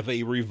had a bit of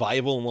a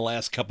revival in the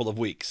last couple of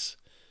weeks,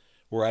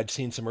 where I'd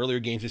seen some earlier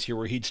games this year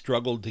where he'd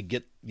struggled to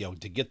get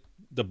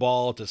the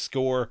ball, to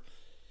score.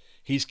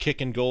 He's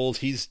kicking goals.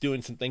 He's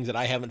doing some things that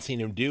I haven't seen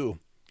him do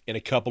in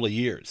a couple of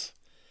years.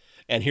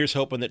 And here's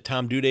hoping that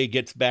Tom Duday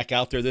gets back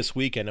out there this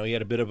week. I know he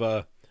had a bit of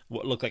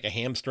what looked like a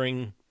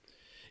hamstring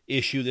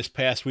issue this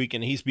past week,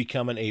 and he's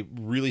becoming a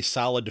really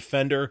solid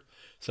defender.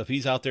 So if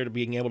he's out there to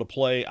being able to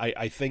play,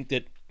 I think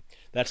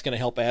that's going to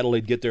help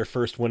Adelaide get their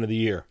first win of the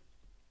year.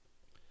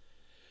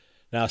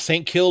 Now,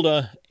 St.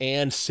 Kilda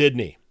and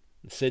Sydney.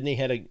 Sydney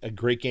had a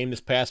great game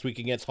this past week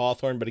against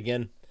Hawthorn, but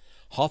again,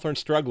 Hawthorn's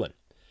struggling.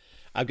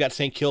 I've got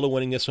St. Kilda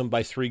winning this one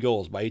by 3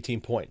 goals, by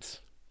 18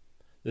 points.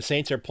 The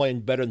Saints are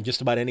playing better than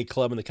just about any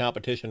club in the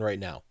competition right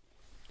now.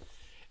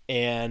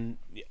 And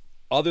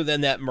other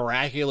than that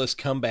miraculous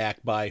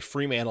comeback by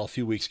Fremantle a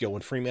few weeks ago,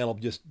 when Fremantle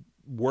just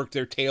worked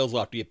their tails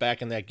off to get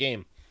back in that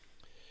game.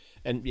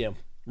 And,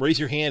 raise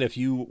your hand if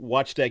you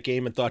watched that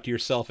game and thought to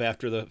yourself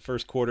after the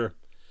first quarter,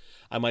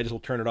 I might as well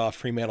turn it off.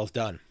 Fremantle's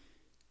done.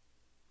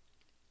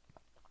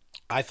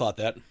 I thought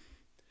that.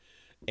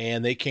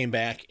 And they came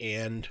back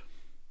and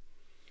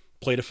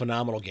played a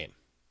phenomenal game.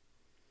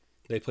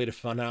 They played a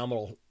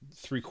phenomenal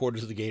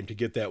 3/4 of the game to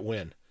get that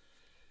win.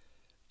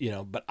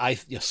 But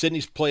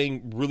Sydney's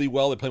playing really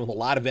well. They're playing with a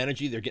lot of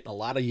energy. They're getting a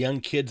lot of young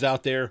kids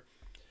out there.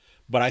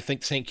 But I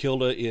think St.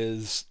 Kilda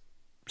is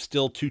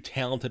still too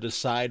talented to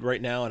decide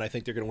right now, and I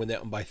think they're going to win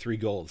that one by 3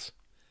 goals.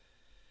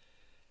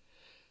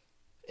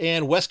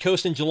 And West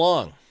Coast and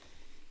Geelong.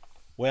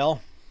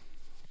 Well,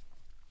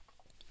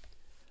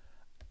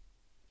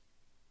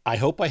 I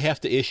hope I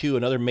have to issue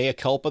another mea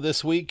culpa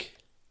this week,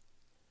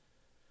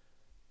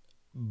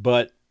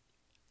 but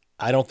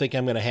I don't think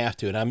I'm going to have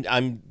to. And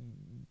I'm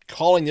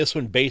calling this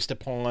one based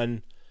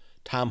upon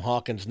Tom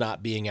Hawkins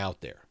not being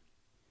out there,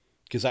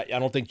 because I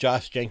don't think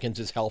Josh Jenkins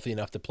is healthy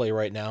enough to play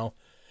right now.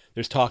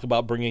 There's talk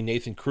about bringing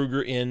Nathan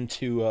Kruger in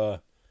to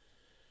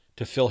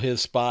fill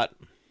his spot,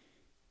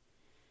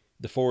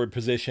 the forward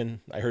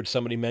position. I heard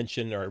somebody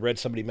mention, or I read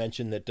somebody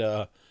mention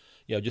that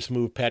just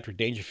move Patrick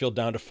Dangerfield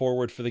down to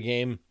forward for the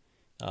game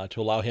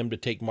to allow him to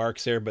take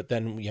marks there. But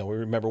then we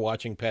remember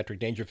watching Patrick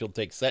Dangerfield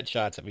take set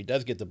shots if he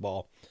does get the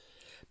ball.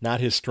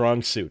 Not his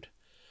strong suit.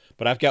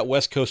 But I've got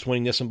West Coast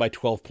winning this one by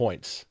 12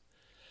 points.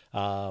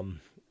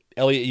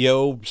 Elliot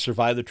Yeo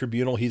survived the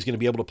tribunal. He's going to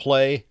be able to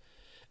play.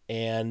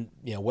 And,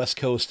 West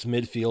Coast's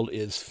midfield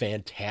is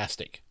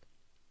fantastic.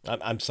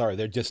 I'm sorry.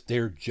 They're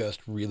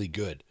just really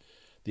good.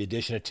 The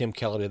addition of Tim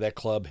Kelly to that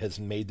club has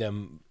made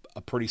them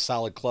a pretty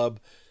solid club.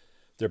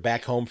 They're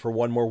back home for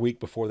one more week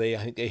before I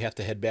think they have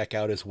to head back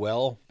out as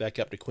well, back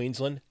up to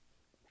Queensland.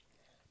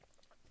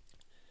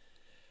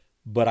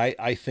 But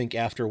I think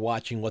after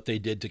watching what they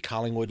did to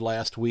Collingwood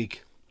last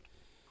week,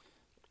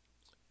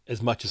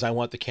 as much as I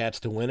want the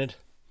Cats to win it,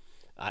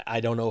 I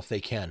don't know if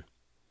they can.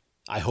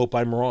 I hope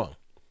I'm wrong.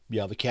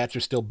 The Cats are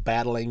still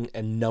battling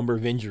a number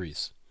of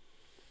injuries.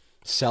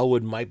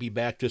 Selwood might be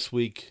back this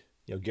week.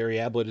 Gary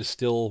Ablett is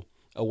still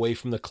away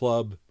from the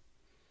club.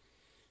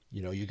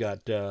 You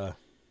got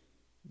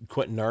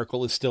Quentin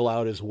Narkle is still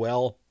out as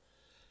well.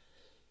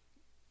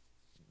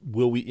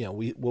 Will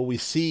we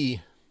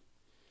see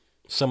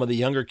some of the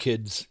younger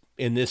kids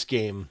in this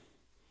game,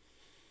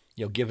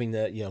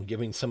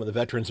 giving some of the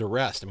veterans a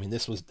rest?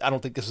 I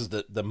don't think this is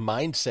the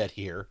mindset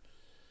here.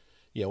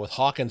 With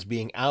Hawkins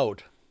being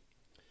out,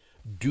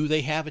 do they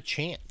have a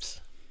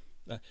chance?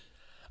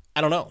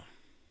 I don't know.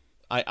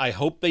 I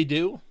hope they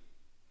do.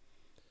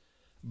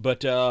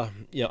 But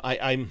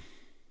and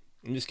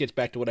this gets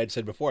back to what I'd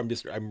said before.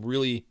 I'm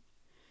really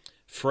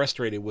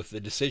frustrated with the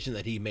decision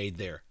that he made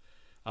there.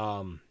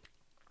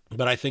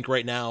 But I think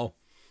right now,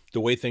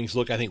 the way things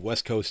look, I think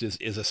West Coast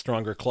is a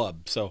stronger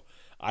club. So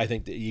I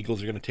think the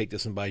Eagles are going to take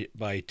this one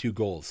by 2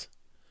 goals.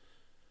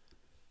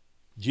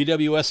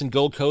 GWS and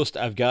Gold Coast,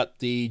 I've got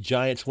the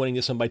Giants winning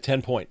this one by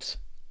 10 points.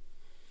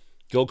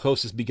 Gold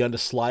Coast has begun to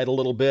slide a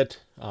little bit.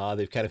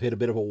 They've kind of hit a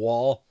bit of a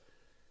wall.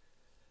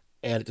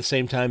 And at the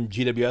same time,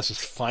 GWS is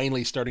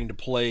finally starting to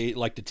play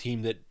like the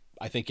team that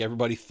I think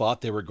everybody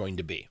thought they were going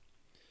to be.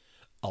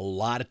 A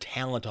lot of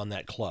talent on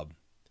that club.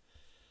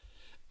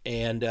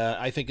 And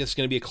I think it's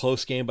going to be a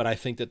close game, but I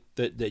think that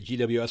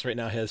GWS right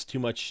now has too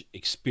much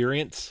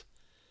experience.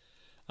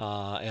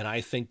 And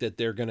I think that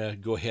they're going to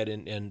go ahead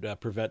and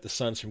prevent the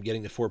Suns from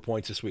getting the 4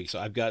 points this week. So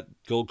I've got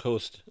Gold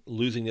Coast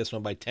losing this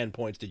one by 10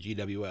 points to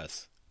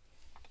GWS.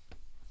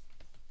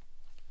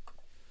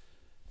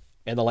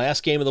 And the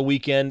last game of the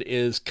weekend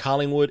is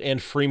Collingwood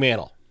and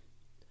Fremantle.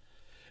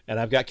 And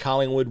I've got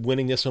Collingwood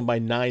winning this one by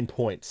 9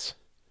 points.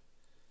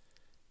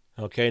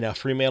 Okay, now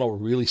Fremantle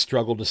really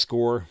struggled to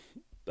score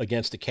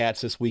against the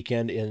Cats this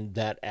weekend in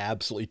that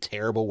absolutely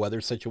terrible weather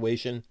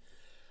situation.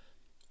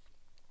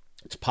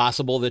 It's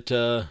possible that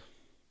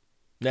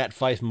Nat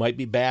Fyfe might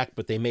be back,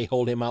 but they may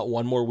hold him out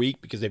one more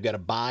week because they've got a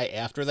bye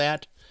after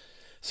that.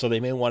 So they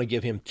may want to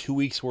give him 2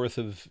 weeks worth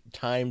of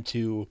time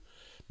to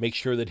make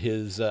sure that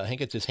I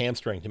think it's his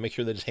hamstring, to make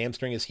sure that his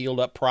hamstring is healed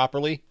up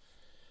properly.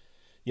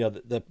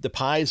 The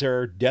Pies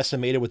are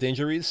decimated with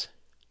injuries.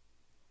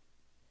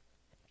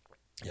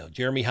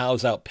 Jeremy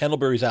Howe's out.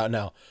 Pendlebury's out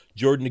now.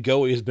 Jordan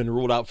Ngoe has been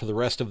ruled out for the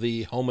rest of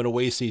the home and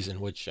away season,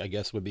 which I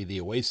guess would be the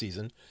away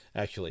season,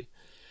 actually.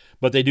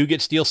 But they do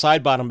get Steele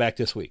Sidebottom back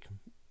this week.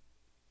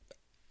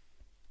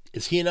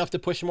 Is he enough to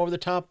push him over the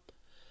top?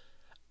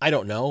 I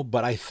don't know,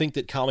 but I think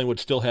that Collingwood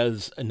still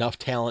has enough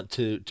talent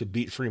to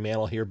beat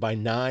Fremantle here by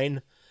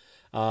 9.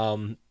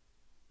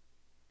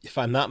 If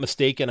I'm not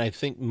mistaken, I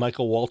think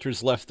Michael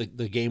Walters left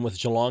the game with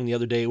Geelong the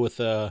other day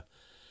with a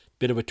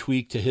bit of a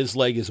tweak to his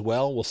leg as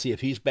well. We'll see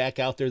if he's back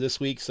out there this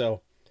week.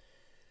 So,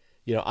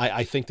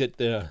 I think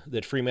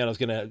that Fremantle is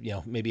going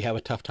to maybe have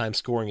a tough time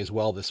scoring as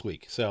well this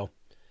week. So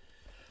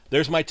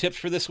there's my tips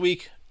for this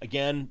week.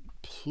 Again,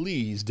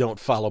 please don't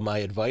follow my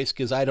advice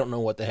because I don't know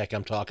what the heck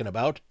I'm talking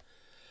about.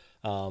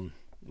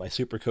 My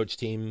Supercoach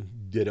team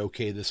did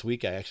okay this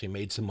week. I actually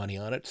made some money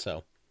on it.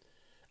 So,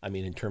 I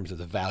mean, in terms of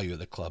the value of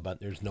the club,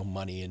 there's no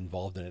money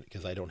involved in it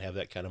because I don't have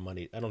that kind of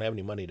money. I don't have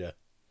any money to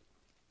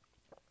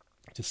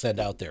send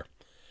out there.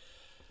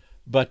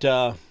 But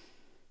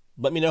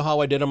let me know how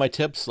I did on my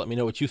tips. Let me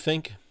know what you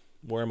think.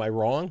 Where am I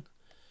wrong?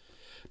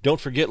 Don't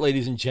forget,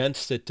 ladies and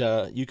gents,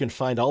 that you can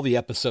find all the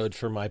episodes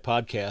for my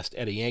podcast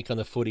at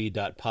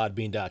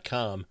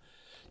ayankonthefooty.podbean.com.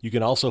 You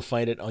can also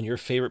find it on your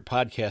favorite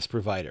podcast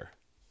provider.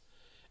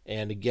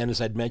 And again,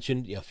 as I'd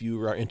mentioned, if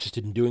you are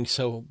interested in doing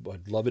so,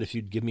 I'd love it if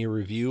you'd give me a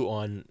review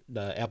on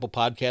the Apple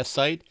Podcast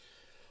site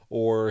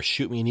or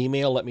shoot me an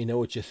email. Let me know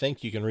what you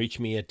think. You can reach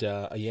me at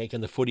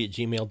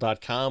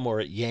ayankonthefooty@gmail.com or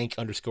at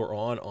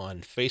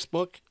yank_on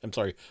Facebook. I'm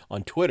sorry,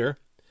 on Twitter,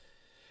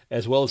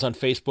 as well as on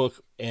Facebook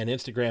and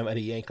Instagram at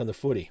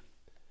ayankonthefooty.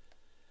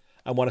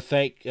 I want to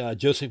thank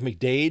Joseph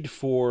McDade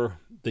for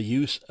the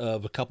use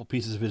of a couple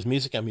pieces of his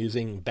music. I'm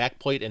using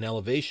Backplate and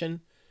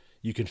Elevation.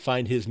 You can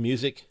find his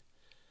music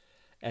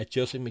at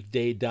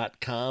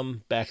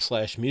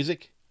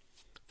josephmcdade.com/music.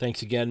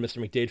 Thanks again,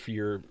 Mr. McDade, for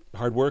your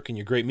hard work and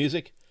your great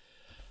music.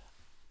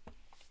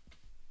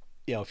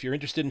 If you're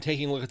interested in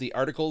taking a look at the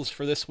articles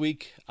for this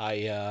week,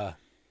 I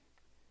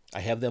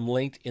have them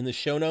linked in the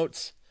show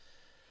notes.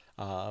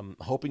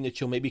 Hoping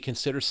that you'll maybe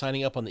consider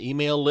signing up on the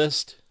email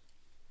list.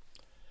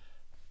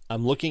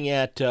 I'm looking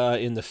at,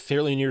 in the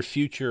fairly near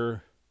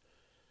future,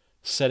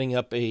 setting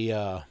up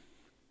a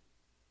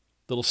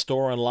little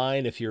store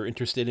online if you're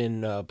interested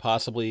in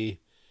possibly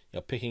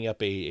picking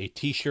up a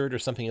t-shirt or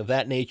something of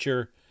that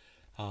nature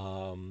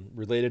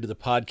related to the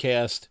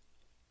podcast.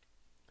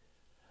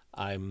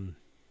 I'm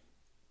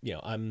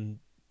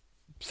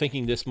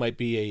thinking this might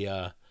be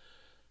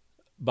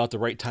about the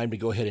right time to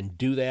go ahead and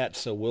do that.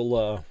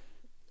 So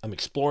I'm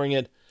exploring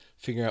it,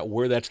 figuring out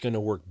where that's going to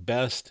work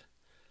best.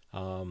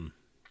 If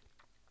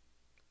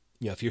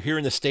you're here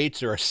in the States,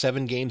 there are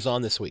 7 games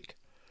on this week.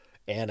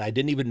 And I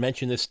didn't even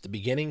mention this at the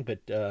beginning,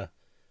 but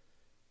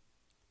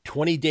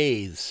 20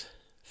 days,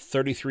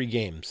 33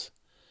 games.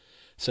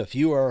 So if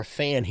you are a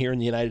fan here in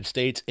the United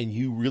States and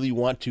you really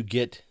want to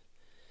get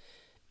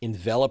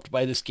enveloped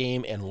by this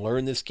game and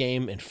learn this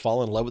game and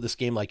fall in love with this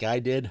game like I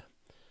did,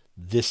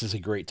 this is a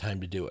great time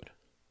to do it.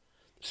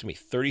 There's going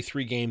to be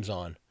 33 games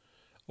on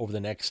over the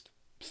next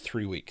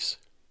 3 weeks.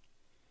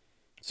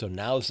 So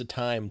now is the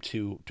time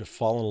to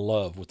fall in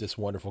love with this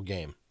wonderful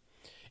game.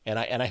 And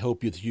I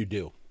hope that you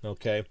do,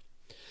 okay?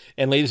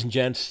 And ladies and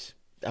gents,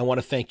 I want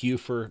to thank you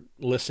for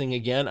listening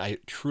again. I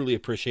truly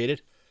appreciate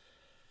it.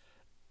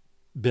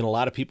 Been a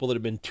lot of people that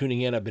have been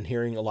tuning in. I've been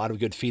hearing a lot of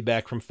good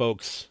feedback from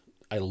folks.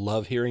 I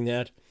love hearing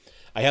that.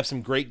 I have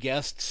some great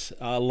guests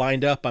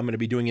lined up. I'm going to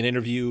be doing an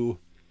interview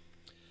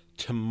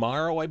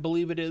tomorrow, I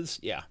believe it is.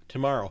 Yeah,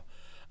 tomorrow.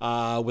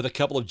 With a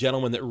couple of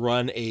gentlemen that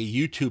run a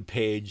YouTube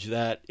page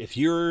that if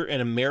you're an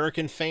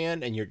American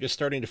fan and you're just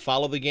starting to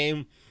follow the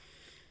game,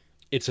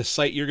 it's a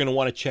site you're going to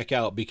want to check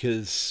out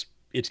because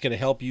it's going to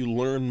help you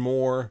learn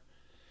more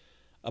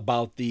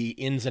about the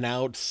ins and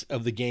outs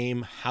of the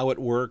game, how it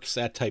works,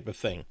 that type of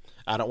thing.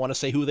 I don't want to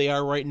say who they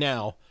are right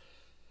now,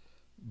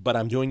 but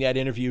I'm doing that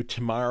interview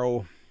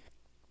tomorrow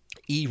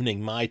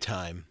evening, my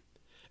time,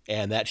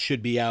 and that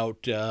should be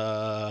out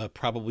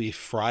probably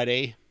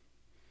Friday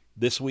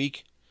this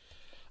week.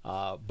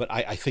 But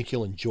I think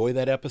you'll enjoy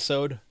that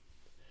episode.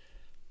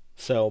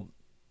 So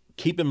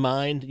keep in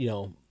mind,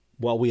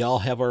 while we all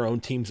have our own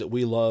teams that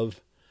we love,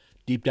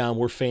 deep down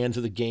we're fans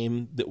of the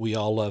game that we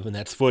all love, and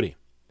that's footy.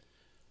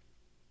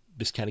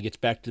 This kind of gets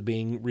back to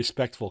being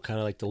respectful, kind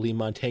of like the Lee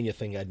Montaigne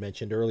thing I'd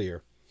mentioned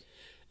earlier.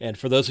 And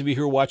for those of you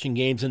who are watching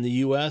games in the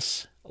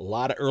U.S., a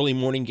lot of early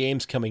morning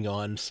games coming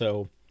on.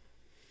 So,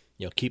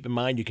 keep in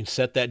mind you can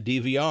set that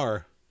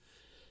DVR.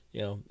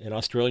 In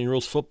Australian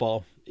rules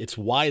football, it's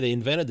why they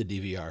invented the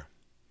DVR.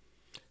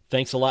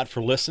 Thanks a lot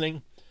for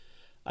listening.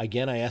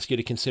 Again, I ask you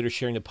to consider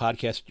sharing the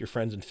podcast with your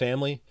friends and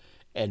family.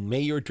 And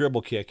may your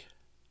dribble kick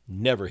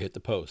never hit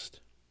the post.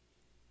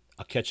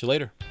 I'll catch you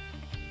later.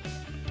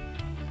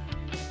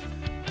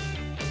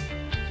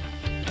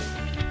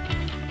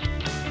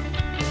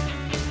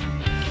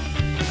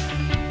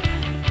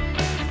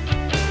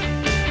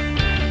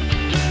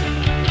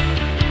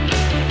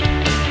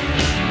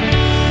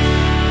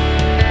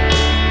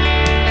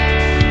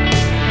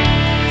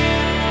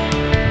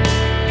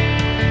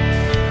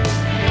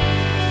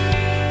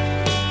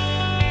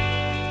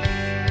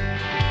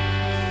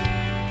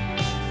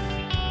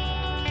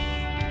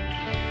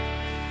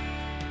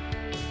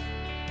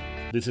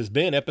 This has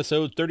been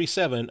episode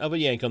 37 of A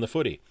Yank on the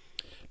Footy.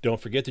 Don't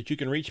forget that you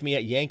can reach me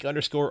at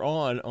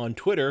yank_on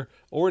Twitter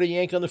or at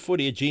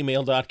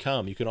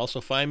ayankonthefooty@gmail.com. You can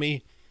also find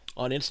me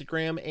on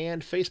Instagram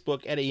and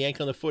Facebook at A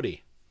Yank on the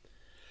Footy.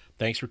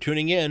 Thanks for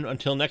tuning in.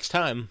 Until next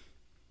time,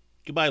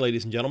 goodbye,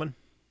 ladies and gentlemen.